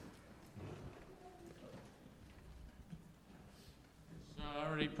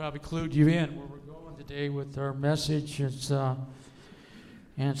already probably clued you in where we're going today with our message. It's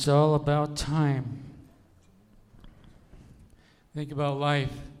all about time. Think about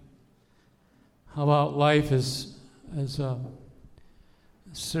life. How about life as a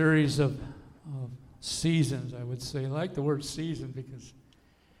series of seasons, I would say. I like the word season because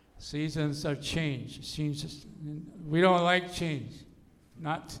seasons are change. We don't like change.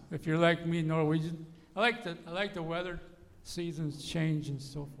 Not if you're like me, Norwegian. I like the weather. Seasons change and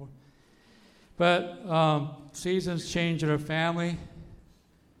so forth. But seasons change in our family.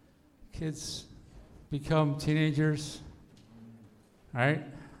 Kids become teenagers, right?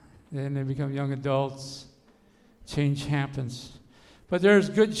 Then they become young adults. Change happens. But there's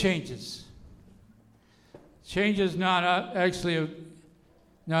good changes. Change is not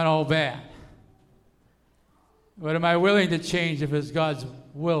not all bad. But am I willing to change if it's God's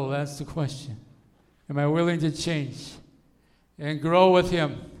will? That's the question. Am I willing to change and grow with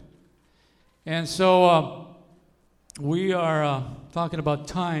Him? And so we are talking about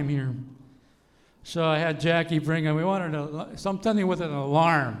time here. So I had Jackie bring in, we wanted something with an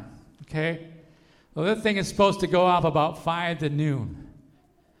alarm, okay? Well, that thing is supposed to go off about 5 to noon.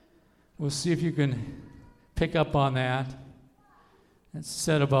 We'll see if you can pick up on that. It's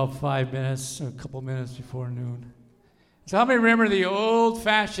set about 5 minutes, or a couple minutes before noon. So how many remember the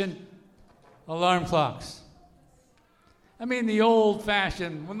old-fashioned alarm clocks? I mean the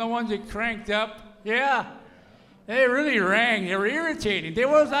old-fashioned, when the ones you cranked up, yeah, they really rang. They were irritating.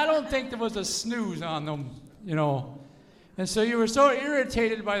 I don't think there was a snooze on them, you know. And so you were so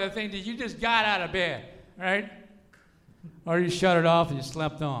irritated by the thing that you just got out of bed, right? Or you shut it off and you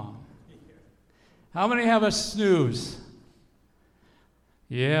slept on. How many have a snooze?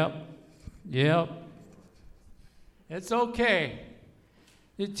 Yep. It's okay.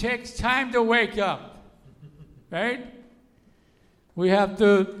 It takes time to wake up, right? We have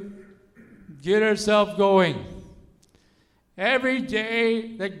to get ourselves going. Every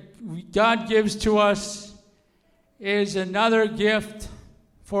day that God gives to us is another gift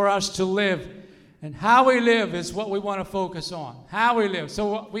for us to live. And how we live is what we want to focus on. How we live.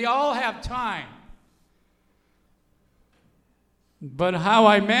 So we all have time. But how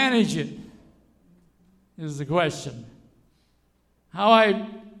I manage it is the question. How I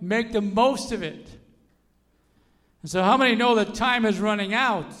make the most of it. And so how many know that time is running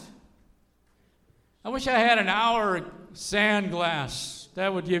out? I wish I had an hour sand glass.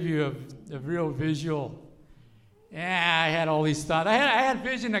 That would give you a real visual. Yeah, I had all these thoughts. I had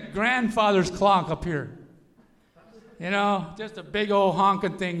vision of grandfather's clock up here. You know, just a big old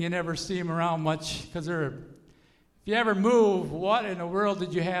honking thing. You never see them around much because if you ever move, what in the world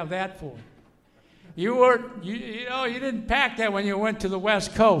did you have that for? You didn't pack that when you went to the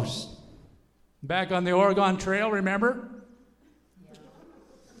West Coast. Back on the Oregon Trail, remember?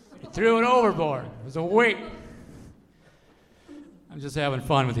 You threw it overboard. It was a weight. I'm just having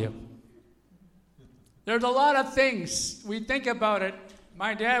fun with you. There's a lot of things. We think about it.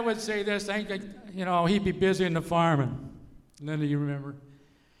 My dad would say this, he'd be busy in the farm, and then you remember.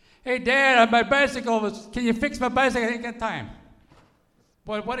 Hey, Dad, my bicycle can you fix my bicycle? I ain't got time.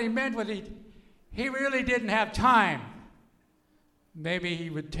 But what he meant was he really didn't have time. Maybe he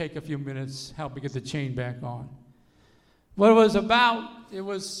would take a few minutes, help me get the chain back on. What it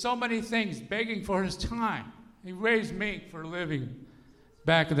was so many things, begging for his time. He raised me for a living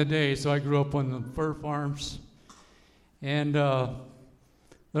back in the day, so I grew up on the fur farms and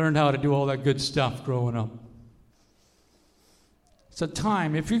learned how to do all that good stuff growing up. So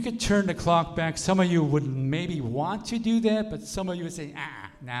time, if you could turn the clock back, some of you would maybe want to do that, but some of you would say,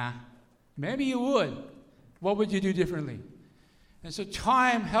 nah. Maybe you would. What would you do differently? And so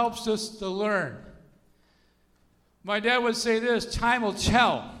time helps us to learn. My dad would say this, time will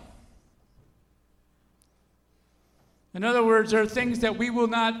tell. In other words, there are things that we will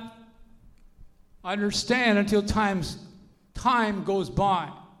not understand until time goes by.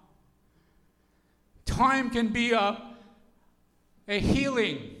 Time can be a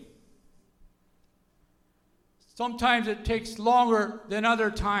healing. Sometimes it takes longer than other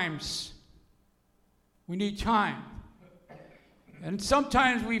times. We need time. And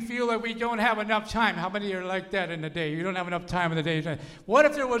sometimes we feel that we don't have enough time. How many are like that in the day? You don't have enough time in the day. What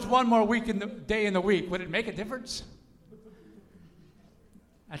if there was one more day in the week? Would it make a difference?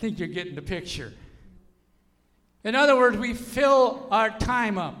 I think you're getting the picture. In other words, we fill our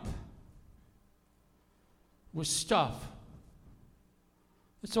time up with stuff.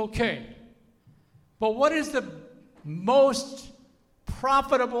 It's okay. But what is the most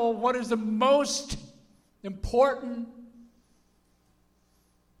profitable, what is the most important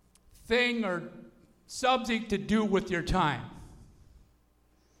thing or subject to do with your time?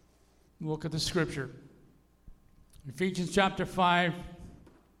 Look at the scripture. Ephesians chapter 5.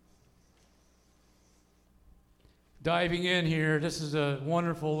 Diving in here, this is a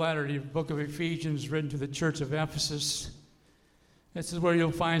wonderful letter, the book of Ephesians, written to the church of Ephesus. This is where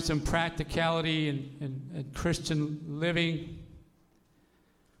you'll find some practicality in Christian living.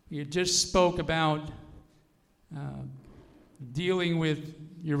 You just spoke about dealing with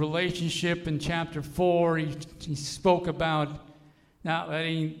your relationship in chapter 4. He spoke about not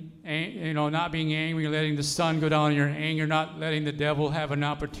letting, not being angry, letting the sun go down in your anger, not letting the devil have an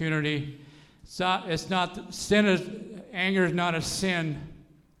opportunity. Anger is not a sin.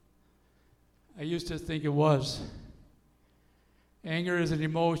 I used to think it was. Anger is an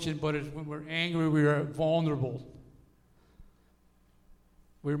emotion, but when we're angry, we are vulnerable.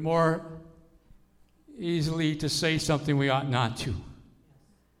 We're more easily to say something we ought not to.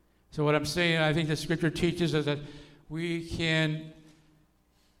 So what I'm saying, I think the scripture teaches us that we can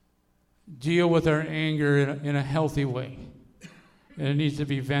deal with our anger in a healthy way. And it needs to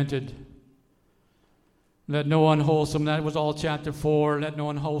be vented. Let no unwholesome, that was all chapter 4, let no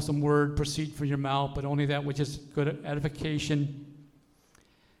unwholesome word proceed from your mouth, but only that which is good edification.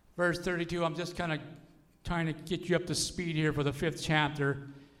 Verse 32, I'm just kind of trying to get you up to speed here for the 5th chapter.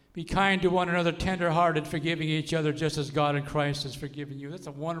 Be kind to one another, tender-hearted, forgiving each other, just as God in Christ has forgiven you. That's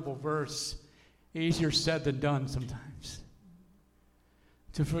a wonderful verse. Easier said than done sometimes.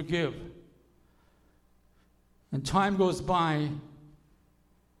 To forgive. And time goes by.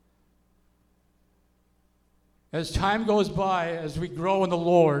 As time goes by, as we grow in the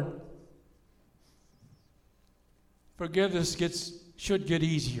Lord, forgiveness should get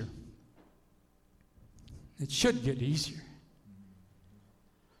easier. It should get easier.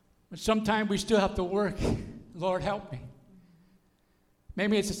 But sometimes we still have to work. Lord, help me.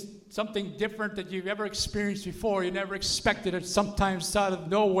 Maybe it's something different that you've ever experienced before. You never expected it, sometimes out of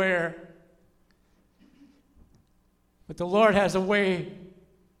nowhere. But the Lord has a way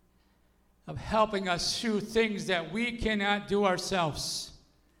of helping us through things that we cannot do ourselves.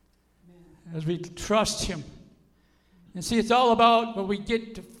 As we trust Him. And see, it's all about, when we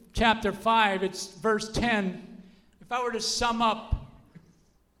get to chapter 5, it's verse 10. If I were to sum up,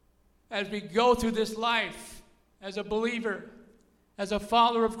 as we go through this life, as a believer, as a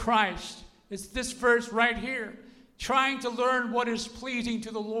follower of Christ, it's this verse right here. Trying to learn what is pleasing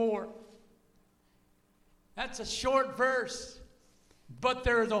to the Lord. That's a short verse. But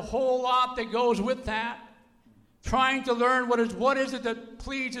there is a whole lot that goes with that. Trying to learn what is it that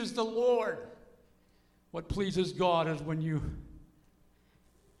pleases the Lord. What pleases God is when you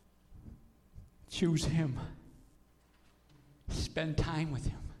choose Him. Spend time with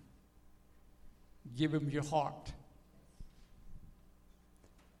Him. Give Him your heart.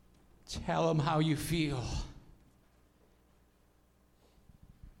 Tell Him how you feel.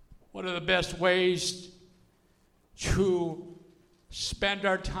 One of the best ways to spend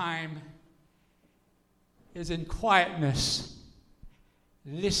our time is in quietness,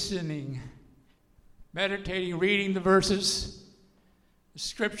 listening, meditating, reading the verses, the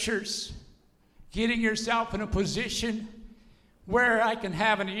scriptures, getting yourself in a position where I can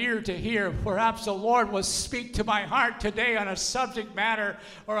have an ear to hear. Perhaps the Lord will speak to my heart today on a subject matter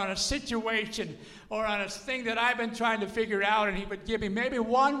or on a situation or on a thing that I've been trying to figure out, and He would give me maybe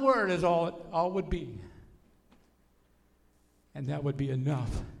one word is all it would be. And that would be enough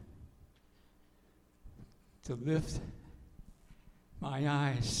to lift my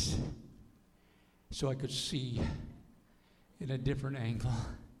eyes so I could see in a different angle.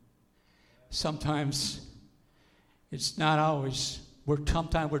 Sometimes it's not always,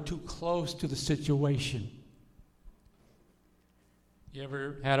 sometimes we're too close to the situation. You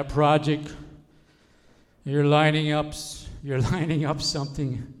ever had a project, you're lining up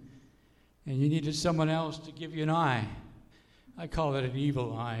something, and you needed someone else to give you an eye. I call it an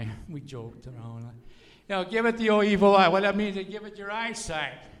evil eye. We joked around. Give it the old evil eye. What that means is give it your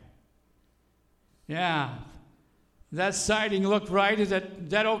eyesight. Yeah. Does that sighting look right? Is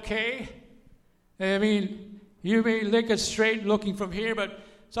that okay? I mean, you may look it straight looking from here, but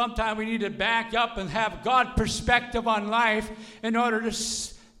sometimes we need to back up and have God perspective on life in order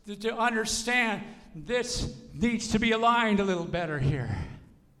to understand this needs to be aligned a little better here.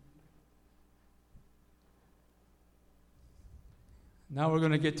 Now we're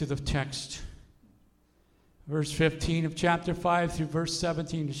going to get to the text. Verse 15 of chapter 5 through verse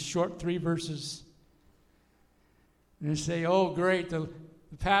 17, a short 3 verses. And you say, oh, great, the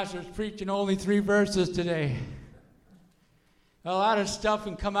pastor's preaching only 3 verses today. A lot of stuff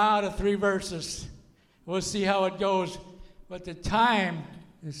can come out of 3 verses. We'll see how it goes. But the time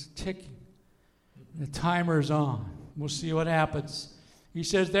is ticking. The timer's on. We'll see what happens. He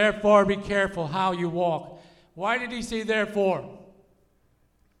says, therefore, be careful how you walk. Why did he say therefore?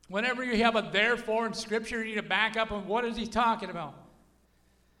 Whenever you have a therefore in Scripture, you need to back up on what is he talking about.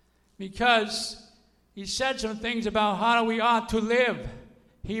 Because he said some things about how we ought to live.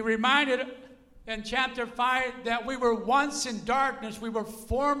 He reminded in chapter 5 that we were once in darkness. We were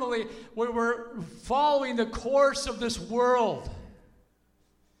following the course of this world.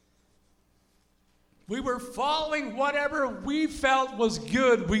 We were following whatever we felt was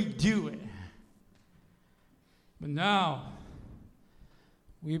good, we do it. But now,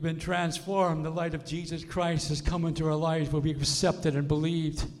 we've been transformed. The light of Jesus Christ has come into our lives where we've accepted and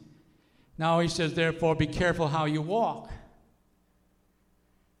believed. Now he says, therefore, be careful how you walk.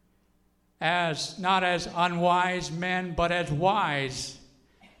 Not as unwise men, but as wise,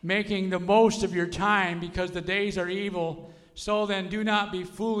 making the most of your time because the days are evil. So then do not be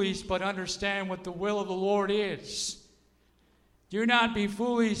foolish, but understand what the will of the Lord is. Do not be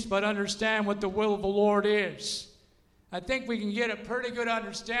foolish, but understand what the will of the Lord is. I think we can get a pretty good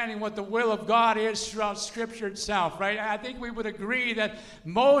understanding what the will of God is throughout Scripture itself, right? I think we would agree that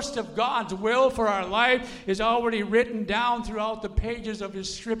most of God's will for our life is already written down throughout the pages of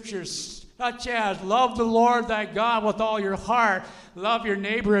His Scriptures, such as love the Lord thy God with all your heart, love your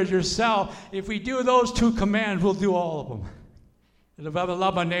neighbor as yourself. If we do those two commands, we'll do all of them. And if I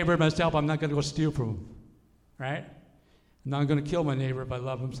love my neighbor myself, I'm not going to go steal from him, right? I'm not going to kill my neighbor if I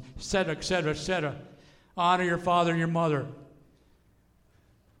love him, etc., etc., etc. Honor your father and your mother.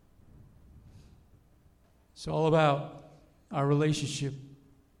 It's all about our relationship.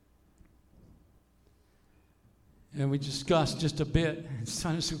 And we discussed just a bit in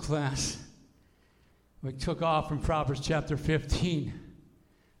Sunday school class. We took off from Proverbs chapter 15,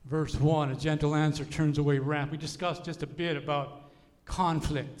 verse 1. A gentle answer turns away wrath. We discussed just a bit about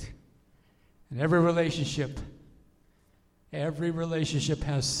conflict. And every relationship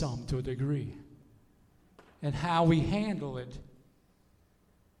has some to a degree. And how we handle it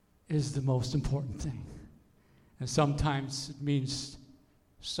is the most important thing. And sometimes it means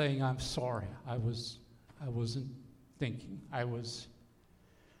saying, I'm sorry. I wasn't thinking. I was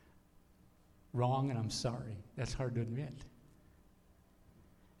wrong and I'm sorry. That's hard to admit.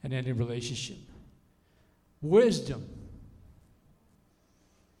 And then in relationship. Wisdom.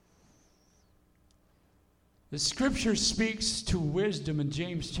 The Scripture speaks to wisdom in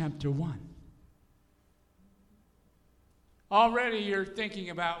James chapter 1. Already you're thinking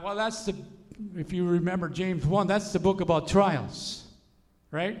about, well, if you remember James 1, that's the book about trials,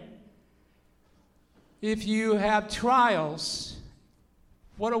 right? If you have trials,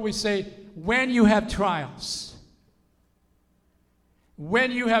 what do we say? When you have trials,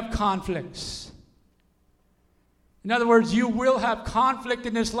 when you have conflicts. In other words, you will have conflict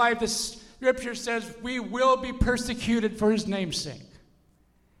in this life. The Scripture says we will be persecuted for His name's sake.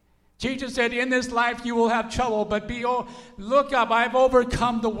 Jesus said, in this life you will have trouble, but look up, I've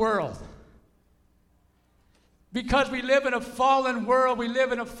overcome the world. Because we live in a fallen world, we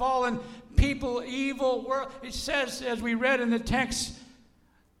live in a fallen people, evil world. It says, as we read in the text,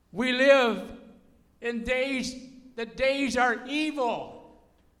 we live in days, the days are evil.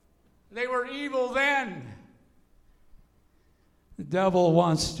 They were evil then. The devil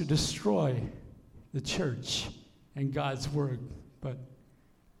wants to destroy the church and God's word, but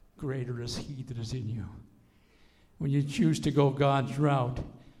greater is He that is in you. When you choose to go God's route,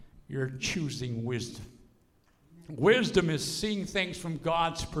 you're choosing wisdom. Wisdom is seeing things from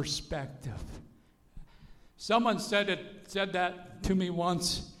God's perspective. Someone said that to me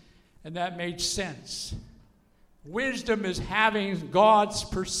once, and that made sense. Wisdom is having God's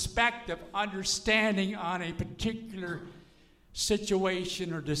perspective, understanding on a particular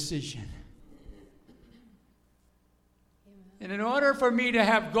situation or decision. And in order for me to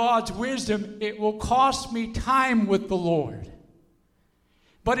have God's wisdom, it will cost me time with the Lord.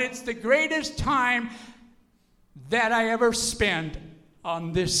 But it's the greatest time that I ever spend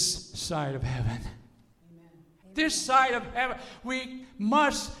on this side of heaven. Amen. This side of heaven, we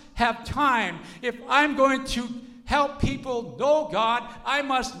must have time. If I'm going to help people know God, I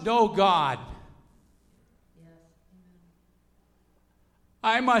must know God. Yes.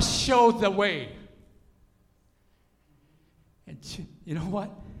 I must show the way. And you know what?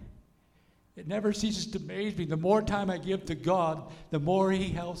 It never ceases to amaze me. The more time I give to God, the more He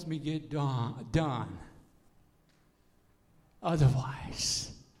helps me get done.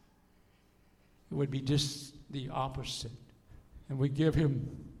 Otherwise, it would be just the opposite. And we give Him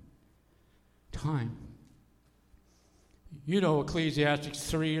time. You know Ecclesiastes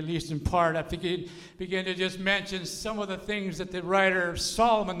 3, at least in part. I think he began to just mention some of the things that the writer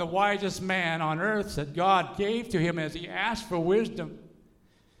Solomon, the wisest man on earth, that God gave to him as he asked for wisdom.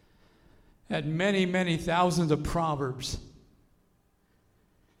 had many, many thousands of proverbs.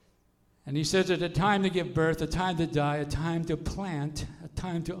 And he says there's a time to give birth, a time to die, a time to plant, a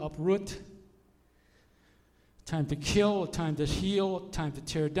time to uproot, a time to kill, a time to heal, a time to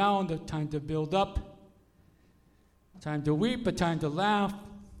tear down, a time to build up, a time to weep, a time to laugh,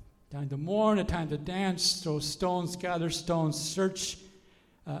 a time to mourn, a time to dance, throw stones, gather stones, search.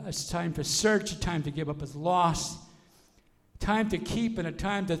 It's time to search, a time to give up as lost, a time to keep and a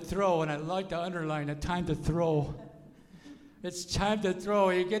time to throw. And I like to underline a time to throw. It's time to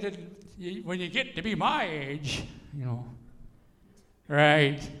throw. You get it when you get to be my age,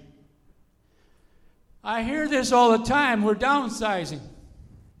 right? I hear this all the time. We're downsizing.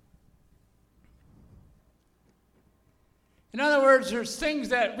 In other words, there's things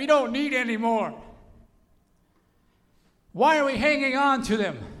that we don't need anymore. Why are we hanging on to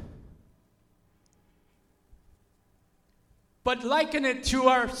them? But liken it to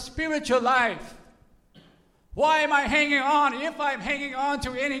our spiritual life. Why am I hanging on if I'm hanging on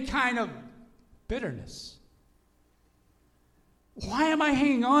to any kind of bitterness? Why am I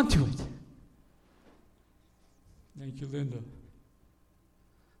hanging on to it? Thank you, Linda.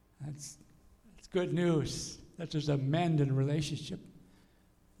 That's good news. That there's a mend in a relationship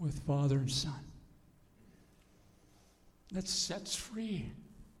with Father and Son. That sets free.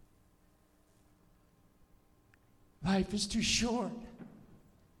 Life is too short.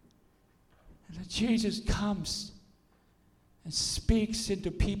 And that Jesus comes and speaks into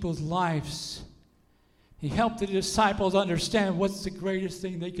people's lives. He helped the disciples understand what's the greatest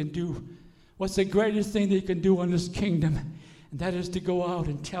thing they can do. What's the greatest thing they can do in this kingdom? And that is to go out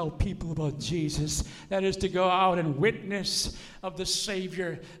and tell people about Jesus. That is to go out and witness of the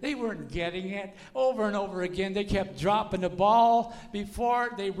Savior. They weren't getting it. Over and over again, they kept dropping the ball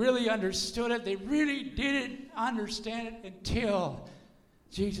before they really understood it. They really didn't understand it until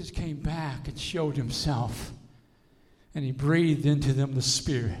Jesus came back and showed himself. And he breathed into them the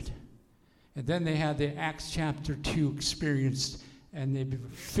Spirit. And then they had the Acts chapter 2 experience, and they were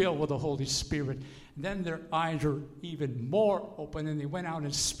filled with the Holy Spirit. And then their eyes were even more open, and they went out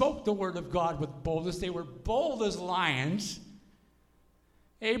and spoke the word of God with boldness. They were bold as lions,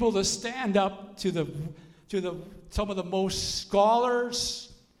 able to stand up to some of the most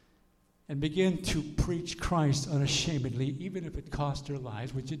scholars and begin to preach Christ unashamedly, even if it cost their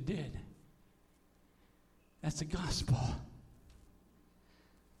lives, which it did. That's the gospel.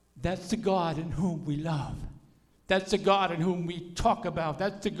 That's the God in whom we love. That's the God in whom we talk about.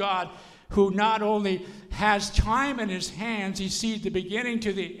 That's the God who not only has time in his hands, he sees the beginning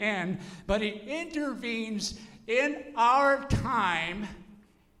to the end, but he intervenes in our time.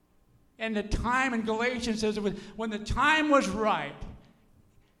 And the time in Galatians says, when the time was right,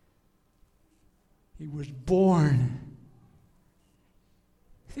 he was born.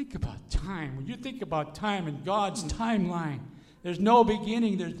 Think about time. When you think about time in God's timeline, there's no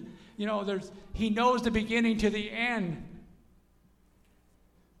beginning. He knows the beginning to the end.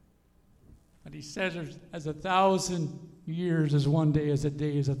 But he says as 1,000 years is one day, as a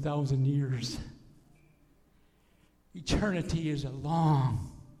day is 1,000 years. Eternity is a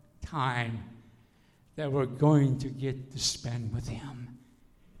long time that we're going to get to spend with him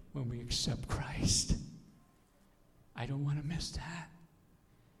when we accept Christ. I don't want to miss that.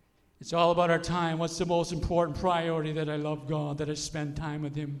 It's all about our time. What's the most important priority? That I love God, that I spend time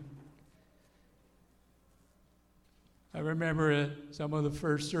with him. I remember some of the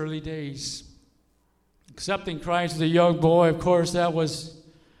first early days. Accepting Christ as a young boy, of course, that was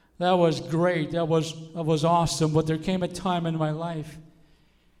great. That was awesome. But there came a time in my life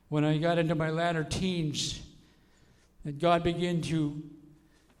when I got into my latter teens that God began to,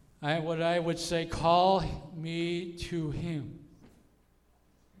 what I would say, call me to him.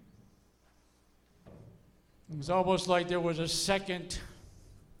 It was almost like there was a second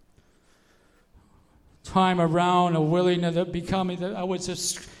time around, a willingness of becoming, I would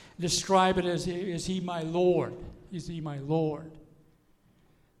just describe it as, is he my Lord? Is he my Lord?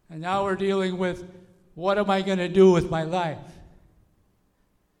 And now we're dealing with, what am I going to do with my life?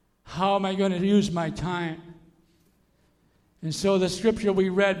 How am I going to use my time? And so the scripture we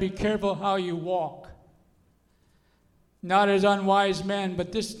read, be careful how you walk. Not as unwise men,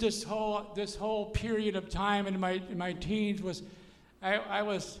 but this whole period of time in my teens was, I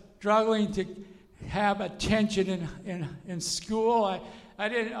was struggling to have attention in school.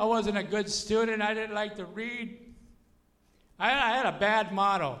 I wasn't a good student. I didn't like to read. I had a bad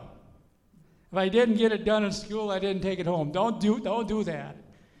motto. If I didn't get it done in school, I didn't take it home. Don't do that.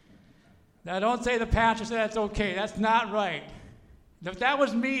 Now, don't say the pastor said that's okay. That's not right. If that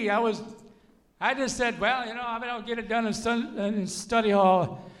was me, I just said, well, if I don't get it done in study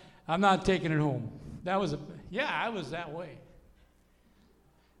hall, I'm not taking it home. I was that way.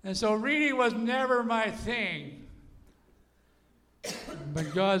 And so reading was never my thing.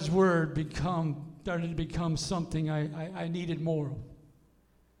 But God's Word started to become something I needed more of.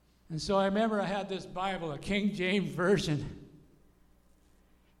 And so I remember I had this Bible, a King James Version.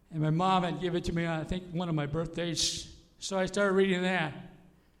 And my mom had given it to me on, I think, one of my birthdays. So I started reading that.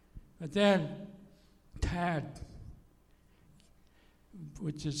 But then Tad,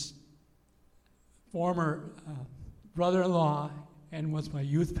 which is former brother-in-law and was my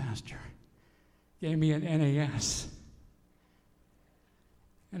youth pastor, gave me an NAS.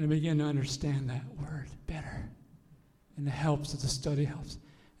 And I began to understand that word better. And the helps of the study helps.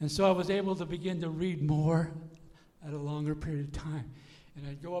 And so I was able to begin to read more at a longer period of time. And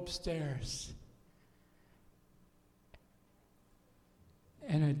I'd go upstairs.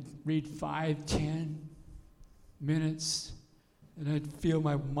 And I'd read 5, 10 minutes. And I'd feel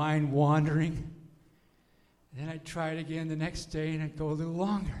my mind wandering. And then I'd try it again the next day, and I'd go a little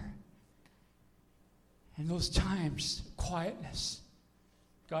longer. And those times, quietness,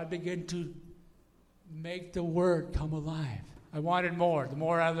 God began to make the Word come alive. I wanted more. The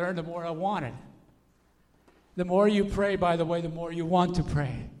more I learned, the more I wanted. The more you pray, by the way, the more you want to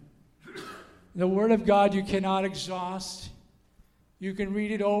pray. The Word of God you cannot exhaust. You can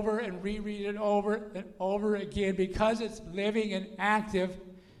read it over and reread it over and over again because it's living and active,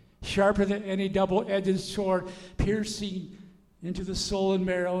 sharper than any double-edged sword, piercing into the soul and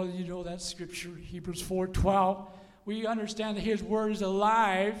marrow. You know that scripture, Hebrews 4:12. We understand that His Word is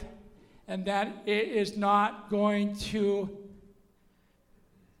alive and that it is not going to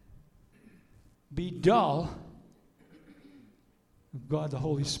be dull. God, the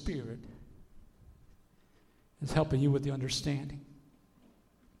Holy Spirit, is helping you with the understanding.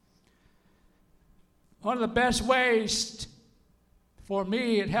 One of the best ways for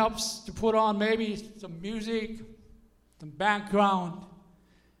me, it helps to put on maybe some music, some background,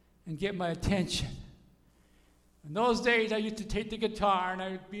 and get my attention. In those days, I used to take the guitar, and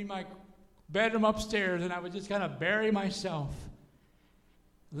I would be in my bedroom upstairs, and I would just kind of bury myself,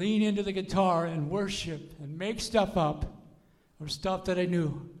 lean into the guitar and worship and make stuff up or stuff that I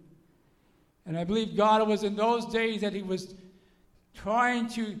knew. And I believe God, it was in those days that He was trying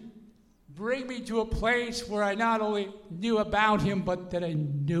to bring me to a place where I not only knew about Him, but that I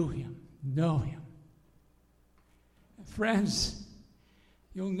knew Him, know Him. And friends,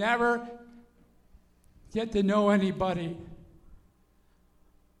 you'll never get to know anybody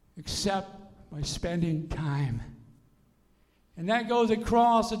except by spending time. And that goes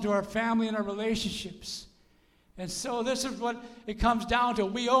across into our family and our relationships. And so this is what it comes down to.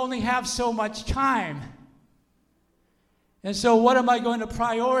 We only have so much time. And so what am I going to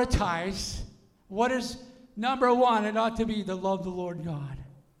prioritize? What is number one? It ought to be to love the Lord God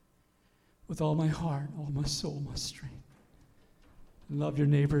with all my heart, all my soul, my strength. And love your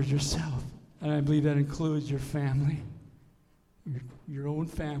neighbors yourself. And I believe that includes your family, your own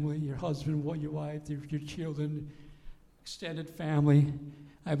family, your husband, your wife, your children, extended family.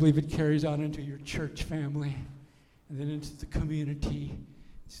 I believe it carries on into your church family and then into the community,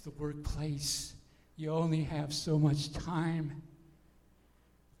 into the workplace. You only have so much time.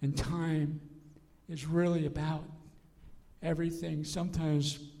 And time is really about everything.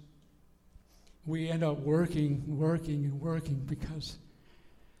 Sometimes we end up working because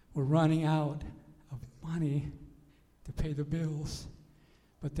we're running out of money to pay the bills.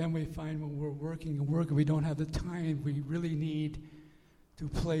 But then we find when we're working, we don't have the time we really need to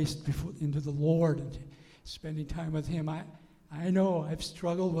place into the Lord and spending time with Him. I know I've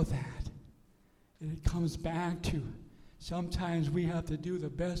struggled with that. And it comes back to sometimes we have to do the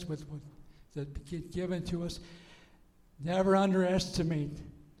best with what that gets given to us. Never underestimate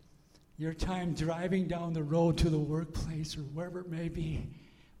your time driving down the road to the workplace or wherever it may be.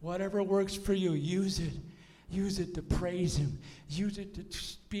 Whatever works for you, use it. Use it to praise Him. Use it to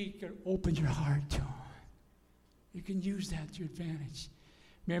speak or open your heart to Him. You can use that to your advantage.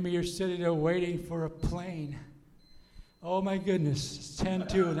 Remember, you're sitting there waiting for a plane. Oh my goodness, it's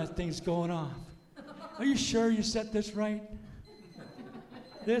 10-2 and that thing's going off. Are you sure you set this right?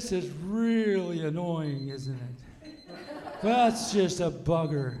 This is really annoying, isn't it? That's just a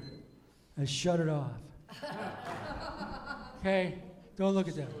bugger. I shut it off. Okay, don't look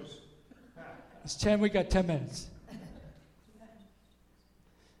at that. It's 10, we got 10 minutes.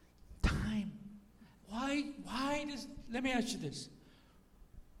 Time. Why does, let me ask you this.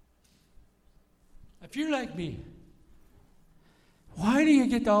 If you're like me, why do you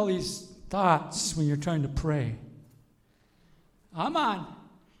get all these thoughts when you're trying to pray? I'm on.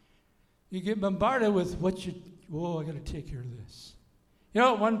 You get bombarded with I got to take care of this. You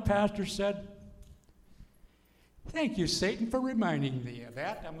know what one pastor said? Thank you, Satan, for reminding me of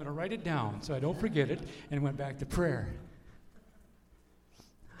that. I'm going to write it down so I don't forget it, and went back to prayer.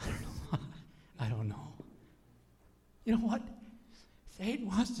 I don't know. You know what? Satan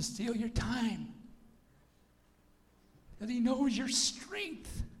wants to steal your time. Because he knows your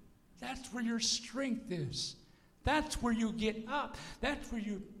strength. That's where your strength is. That's where you get up. That's where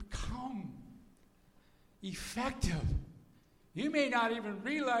you become effective. You may not even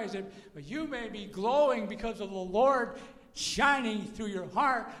realize it, but you may be glowing because of the Lord shining through your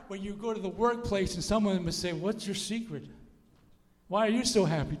heart when you go to the workplace and someone will say, what's your secret? Why are you so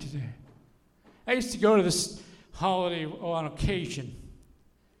happy today? I used to go to this holiday on occasion.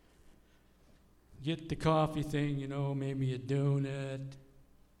 Get the coffee thing, maybe a donut.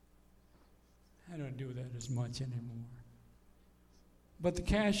 I don't do that as much anymore. But the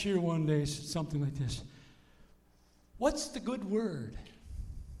cashier one day said something like this. What's the good word?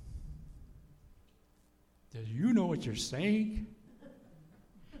 Do you know what you're saying?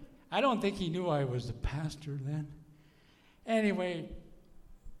 I don't think he knew I was the pastor then. Anyway,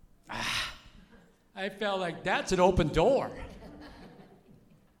 I felt like that's an open door.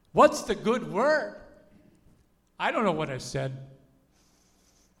 What's the good word? I don't know what I said.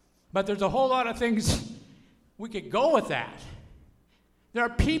 But there's a whole lot of things we could go with that. There are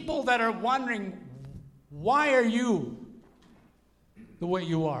people that are wondering, why are you the way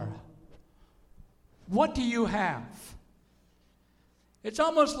you are? What do you have? It's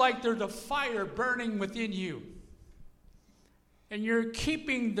almost like there's a fire burning within you. And you're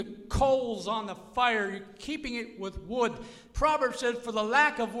keeping the coals on the fire. You're keeping it with wood. Proverbs says, for the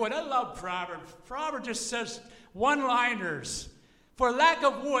lack of wood. I love Proverbs. Proverbs just says one-liners. For lack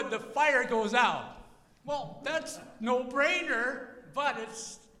of wood, the fire goes out. Well, that's no-brainer, but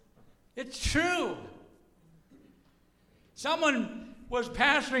it's true. Someone was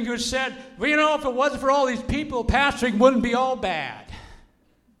pastoring who said, well, if it wasn't for all these people, pastoring wouldn't be all bad.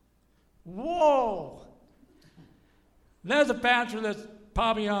 Whoa. There's a pastor that's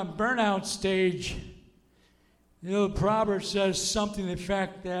probably on burnout stage. The Proverbs says something to the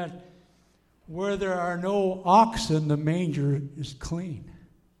fact that where there are no oxen, the manger is clean.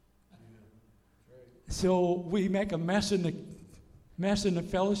 So we make a mess in the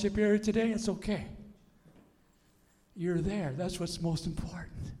fellowship area today, it's okay. You're there. That's what's most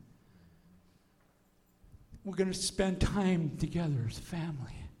important. We're going to spend time together as a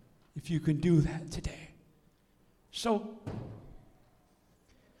family, if you can do that today. So,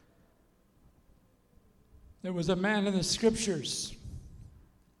 there was a man in the scriptures.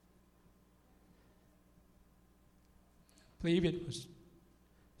 I believe it was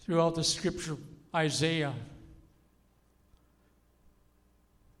throughout the scripture, Isaiah.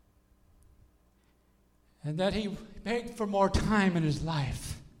 And that he begged for more time in his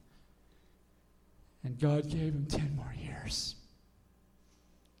life. And God gave him 10 more years.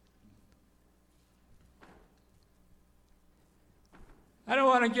 I don't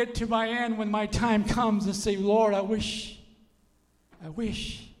want to get to my end when my time comes and say, Lord, I wish I would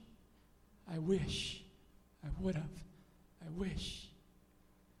have. I wish.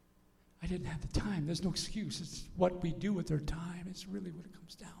 I didn't have the time. There's no excuse. It's what we do with our time. It's really what it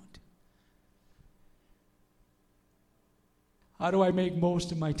comes down to. How do I make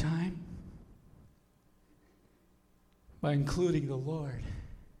most of my time? By including the Lord.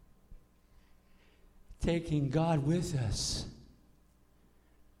 Taking God with us.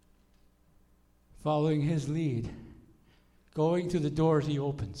 Following His lead. Going to the doors He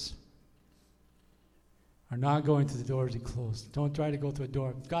opens. Or not going to the doors He closes. Don't try to go to a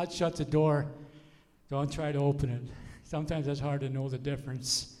door. If God shuts a door, don't try to open it. Sometimes it's hard to know the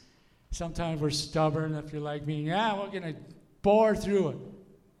difference. Sometimes we're stubborn. If you're like me, we're going to bore through it.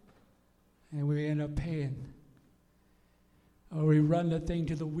 And we end up paying. Or we run the thing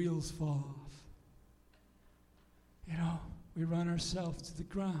till the wheels fall off. We run ourselves to the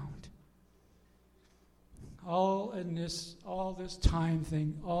ground. All this time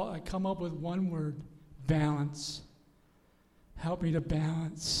thing, I come up with one word, balance. Help me to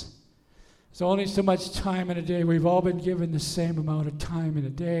balance. There's only so much time in a day. We've all been given the same amount of time in a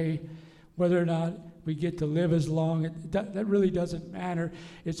day. Whether or not we get to live as long, that really doesn't matter.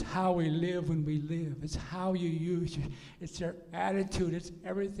 It's how we live when we live. It's how you use it. It's our attitude. It's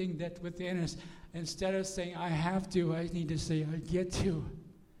everything that's within us. Instead of saying, I have to, I need to say, I get to.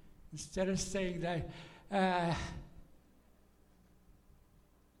 Instead of saying that,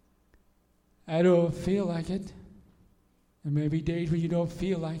 I don't feel like it. There may be days when you don't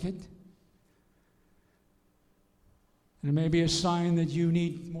feel like it. And it may be a sign that you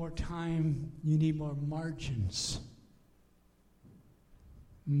need more time, you need more margins.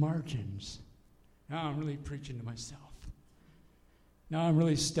 Margins. Now I'm really preaching to myself. Now I'm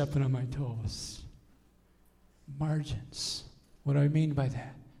really stepping on my toes. Margins. What do I mean by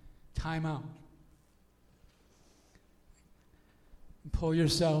that? Time out. Pull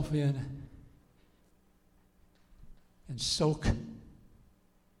yourself in and soak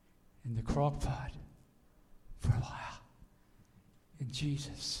in the crock pot for a while. In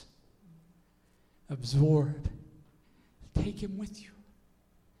Jesus. Absorb. Take him with you.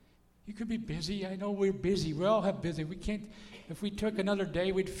 You could be busy. I know we're busy. We all have busy. We can't, if we took another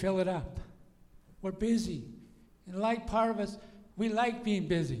day, we'd fill it up. We're busy. And like part of us, we like being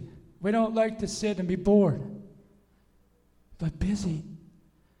busy. We don't like to sit and be bored. But busy,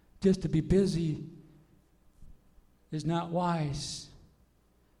 just to be busy, is not wise.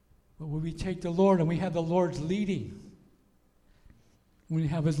 But when we take the Lord and we have the Lord's leading, we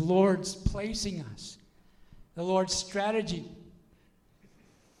have his Lord's placing us, the Lord's strategy,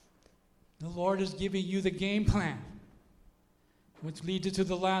 the Lord is giving you the game plan, which leads us to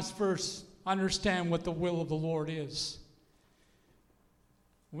the last verse. Understand what the will of the Lord is.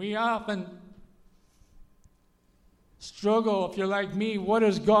 We often struggle, if you're like me, what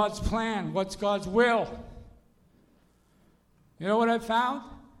is God's plan? What's God's will? You know what I've found?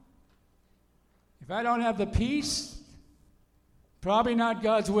 If I don't have the peace, probably not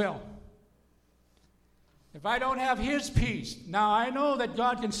God's will. If I don't have his peace, now I know that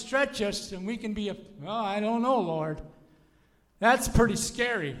God can stretch us and we can be, I don't know, Lord. That's pretty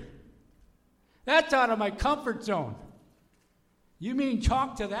scary. That's out of my comfort zone. You mean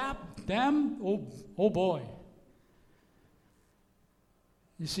talk to them? Oh boy.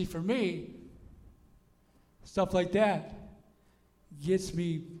 You see, for me, stuff like that gets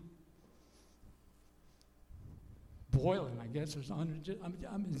me boiling, I guess. I'm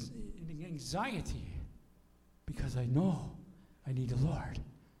in anxiety because I know I need the Lord.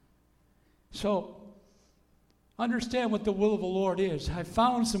 So, understand what the will of the Lord is. I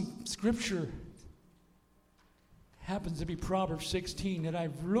found some scripture, happens to be Proverbs 16, that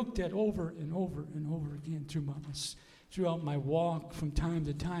I've looked at over and over and over again throughout my walk from time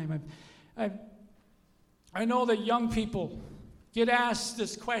to time. I know that young people get asked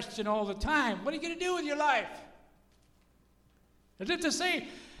this question all the time. What are you going to do with your life? As if to say,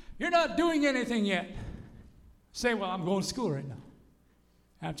 you're not doing anything yet. Say, well, I'm going to school right now.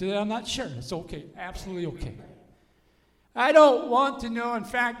 After that, I'm not sure. It's okay. Absolutely okay. I don't want to know, in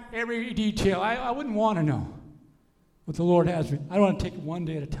fact, every detail. I wouldn't want to know what the Lord has for me. I don't want to take it one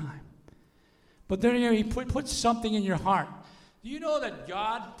day at a time. But then he puts something in your heart. Do you know that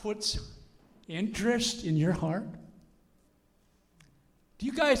God puts interest in your heart? Do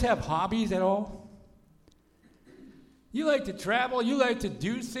you guys have hobbies at all? You like to travel, you like to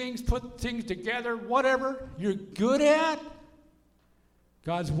do things, put things together, whatever you're good at.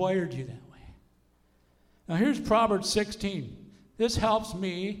 God's wired you that way. Now here's Proverbs 16. This helps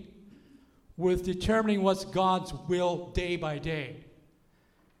me with determining what's God's will day by day.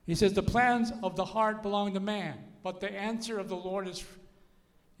 He says, the plans of the heart belong to man, but the answer of the Lord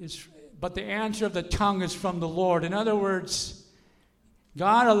but the answer of the tongue is from the Lord. In other words,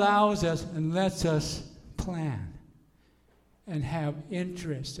 God allows us and lets us plan and have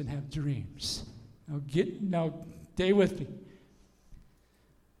interest and have dreams. Now stay with me.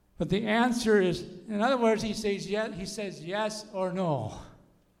 But the answer is, in other words, he says yes or no.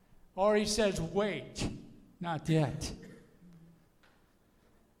 Or he says wait, not yet.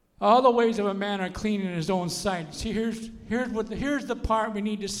 All the ways of a man are clean in his own sight. See, here's the part we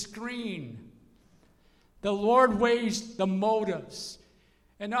need to screen. The Lord weighs the motives.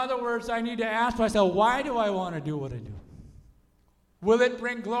 In other words, I need to ask myself, why do I want to do what I do? Will it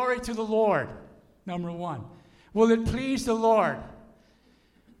bring glory to the Lord? Number one. Will it please the Lord?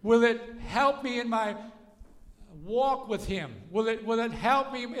 Will it help me in my walk with him? Will it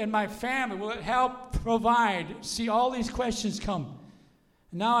help me in my family? Will it help provide? See, all these questions come.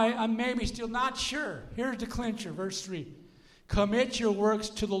 Now I'm maybe still not sure. Here's the clincher, verse 3. Commit your works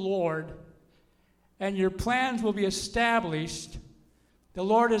to the Lord, and your plans will be established. The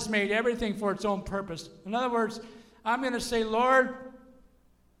Lord has made everything for its own purpose. In other words, I'm going to say, Lord,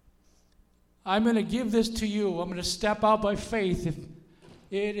 I'm going to give this to you. I'm going to step out by faith. If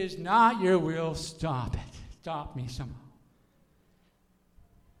it is not your will, stop it. Stop me somehow.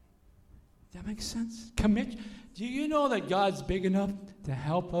 Does that make sense? Commit. Do you know that God's big enough to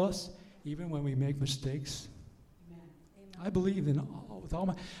help us even when we make mistakes? Amen. I believe with all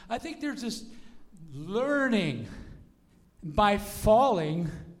my... I think there's this learning by falling.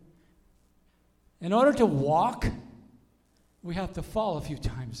 In order to walk, we have to fall a few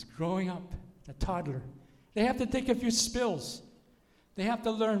times. Growing up, a toddler, they have to take a few spills. They have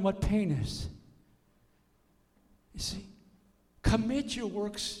to learn what pain is. You see, commit your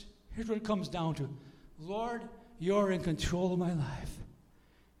works. Here's what it comes down to. Lord, you're in control of my life,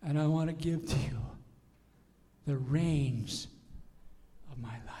 and I want to give to you the reins of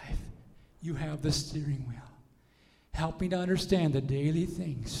my life. You have the steering wheel. Help me to understand the daily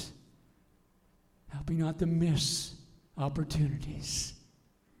things. Help me not to miss opportunities.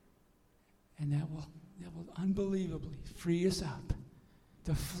 And that will unbelievably free us up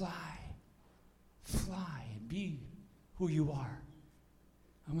to fly and be who you are.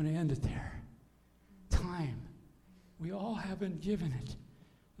 I'm going to end it there. Time. We all have been given it.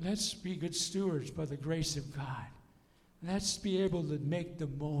 Let's be good stewards by the grace of God. Let's be able to make the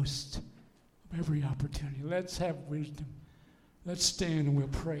most of every opportunity. Let's have wisdom. Let's stand and we'll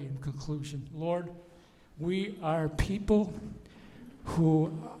pray in conclusion. Lord, we are people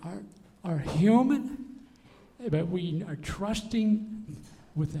who are human, but we are trusting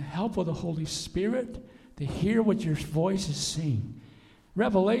with the help of the Holy Spirit to hear what your voice is saying.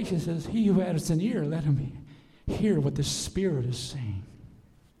 Revelation says, he who has an ear, let him hear what the Spirit is saying.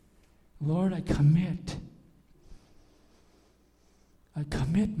 Lord, I commit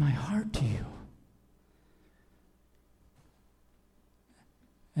my heart to you.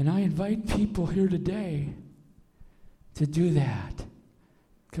 And I invite people here today to do that,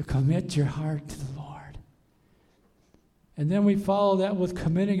 to commit your heart to the Lord. And then we follow that with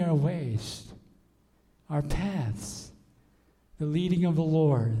committing our ways, our paths, the leading of the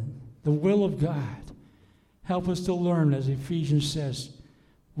Lord, the will of God. Help us to learn, as Ephesians says,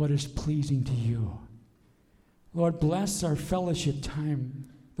 what is pleasing to you. Lord, bless our fellowship time.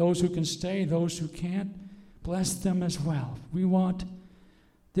 Those who can stay, those who can't, bless them as well. We want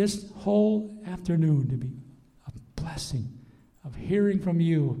this whole afternoon to be a blessing of hearing from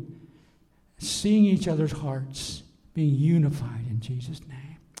you, seeing each other's hearts, being unified in Jesus'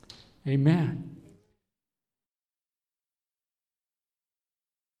 name. Amen.